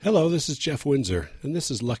Hello, this is Jeff Windsor, and this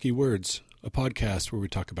is Lucky Words, a podcast where we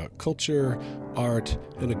talk about culture, art,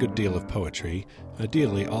 and a good deal of poetry,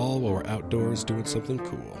 ideally all while we're outdoors doing something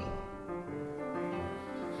cool.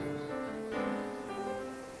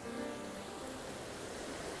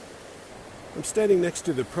 I'm standing next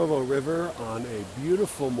to the Provo River on a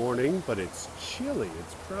beautiful morning, but it's chilly.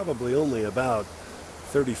 It's probably only about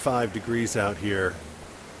 35 degrees out here,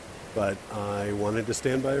 but I wanted to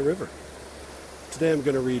stand by a river. Today I'm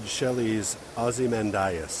going to read Shelley's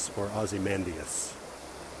Ozymandias, or Ozymandias.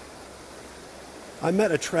 I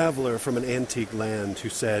met a traveler from an antique land who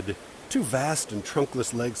said, "Two vast and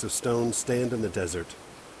trunkless legs of stone stand in the desert.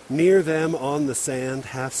 Near them on the sand,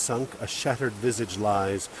 half sunk, a shattered visage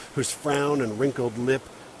lies, whose frown and wrinkled lip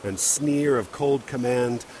and sneer of cold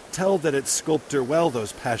command tell that its sculptor well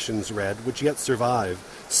those passions read, which yet survive,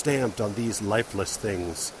 stamped on these lifeless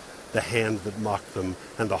things, the hand that mocked them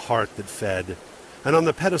and the heart that fed. And on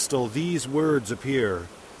the pedestal these words appear,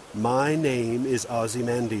 'My name is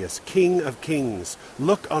Ozymandias, King of Kings.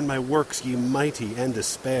 Look on my works, ye mighty, and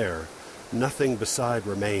despair. Nothing beside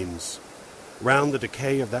remains. Round the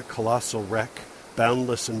decay of that colossal wreck,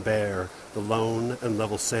 boundless and bare, the lone and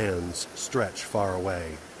level sands stretch far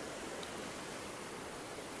away.'"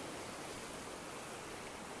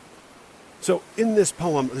 So in this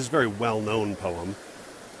poem, this very well-known poem,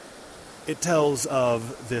 it tells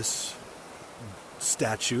of this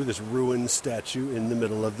statue, this ruined statue in the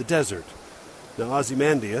middle of the desert. Now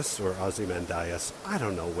Ozymandias, or Ozymandias, I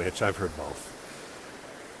don't know which, I've heard both,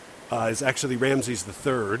 is actually Ramses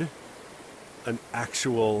III, an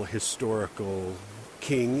actual historical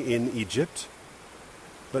king in Egypt,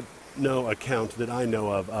 but no account that I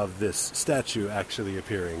know of this statue actually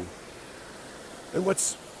appearing. And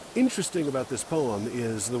what's interesting about this poem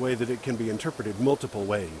is the way that it can be interpreted multiple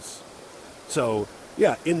ways. So,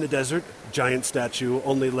 yeah, in the desert, giant statue,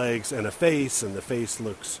 only legs and a face, and the face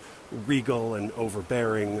looks regal and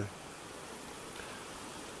overbearing.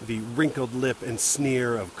 The wrinkled lip and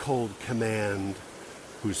sneer of cold command,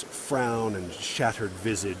 whose frown and shattered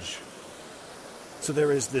visage. So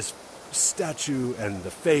there is this statue and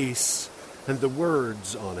the face and the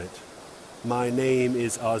words on it. "My name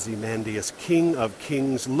is Ozymandias, King of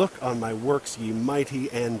Kings. Look on my works, ye mighty,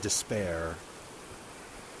 and despair."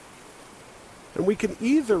 And we can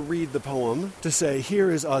either read the poem to say, here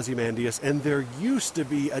is Ozymandias, and there used to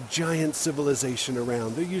be a giant civilization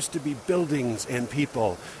around. There used to be buildings and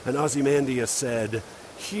people. And Ozymandias said,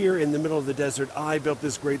 "Here in the middle of the desert, I built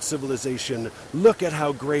this great civilization. Look at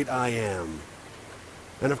how great I am."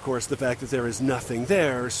 And of course, the fact that there is nothing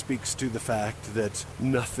there speaks to the fact that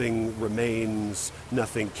nothing remains,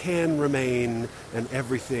 nothing can remain, and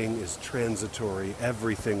everything is transitory.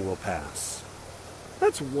 Everything will pass.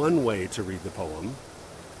 That's one way to read the poem.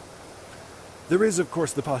 There is, of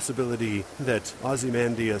course, the possibility that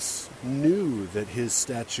Ozymandias knew that his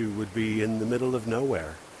statue would be in the middle of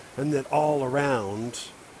nowhere, and that all around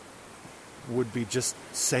would be just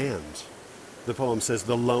sand. The poem says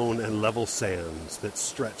the lone and level sands that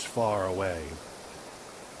stretch far away.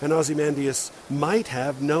 And Ozymandias might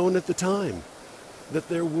have known at the time that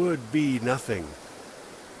there would be nothing,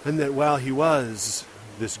 and that while he was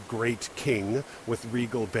this great king with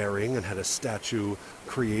regal bearing and had a statue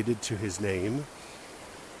created to his name,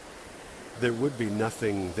 there would be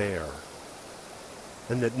nothing there,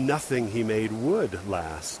 and that nothing he made would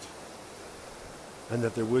last, and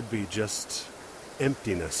that there would be just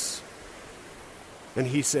emptiness. And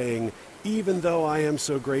he's saying, even though I am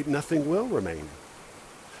so great, nothing will remain.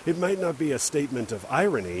 It might not be a statement of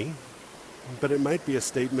irony, but it might be a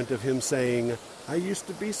statement of him saying, I used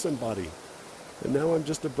to be somebody, and now I'm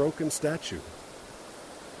just a broken statue.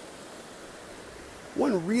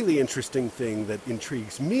 One really interesting thing that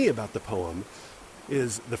intrigues me about the poem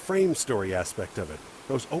is the frame story aspect of it,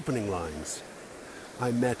 those opening lines. I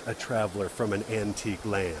met a traveler from an antique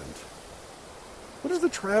land. What is the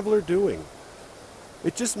traveler doing?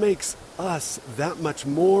 It just makes us that much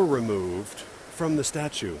more removed from the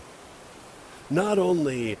statue. Not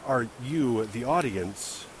only are you, the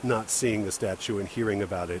audience, not seeing the statue and hearing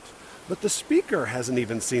about it, but the speaker hasn't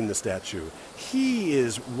even seen the statue. He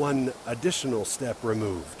is one additional step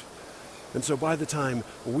removed. And so by the time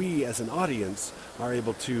we as an audience are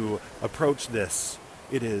able to approach this,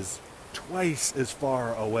 it is twice as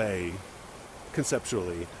far away,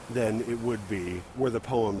 conceptually, than it would be were the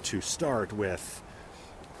poem to start with,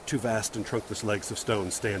 "Two vast and trunkless legs of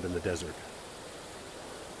stone stand in the desert."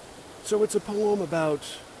 So it's a poem about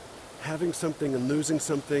having something and losing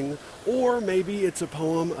something, or maybe it's a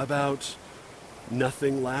poem about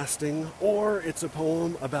nothing lasting, or it's a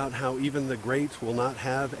poem about how even the great will not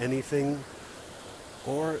have anything.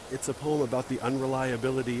 or it's a poem about the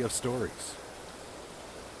unreliability of stories.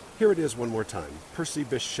 Here it is one more time, Percy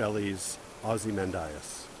Bysshe Shelley's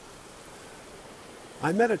Ozymandias.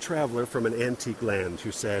 I met a traveler from an antique land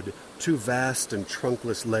who said, "Two vast and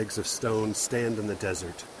trunkless legs of stone stand in the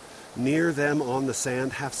desert. Near them on the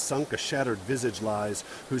sand half sunk a shattered visage lies,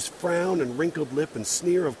 whose frown and wrinkled lip and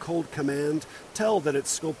sneer of cold command tell that its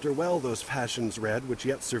sculptor well those passions read which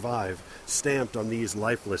yet survive, stamped on these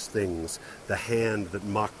lifeless things, the hand that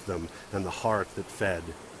mocked them and the heart that fed.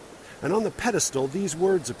 And on the pedestal these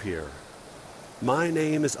words appear, 'My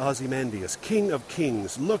name is Ozymandias, King of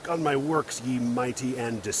Kings. Look on my works, ye mighty,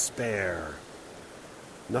 and despair.'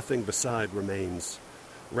 Nothing beside remains.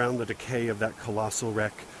 Round the decay of that colossal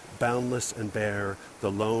wreck, boundless and bare, the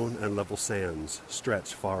lone and level sands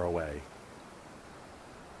stretch far away.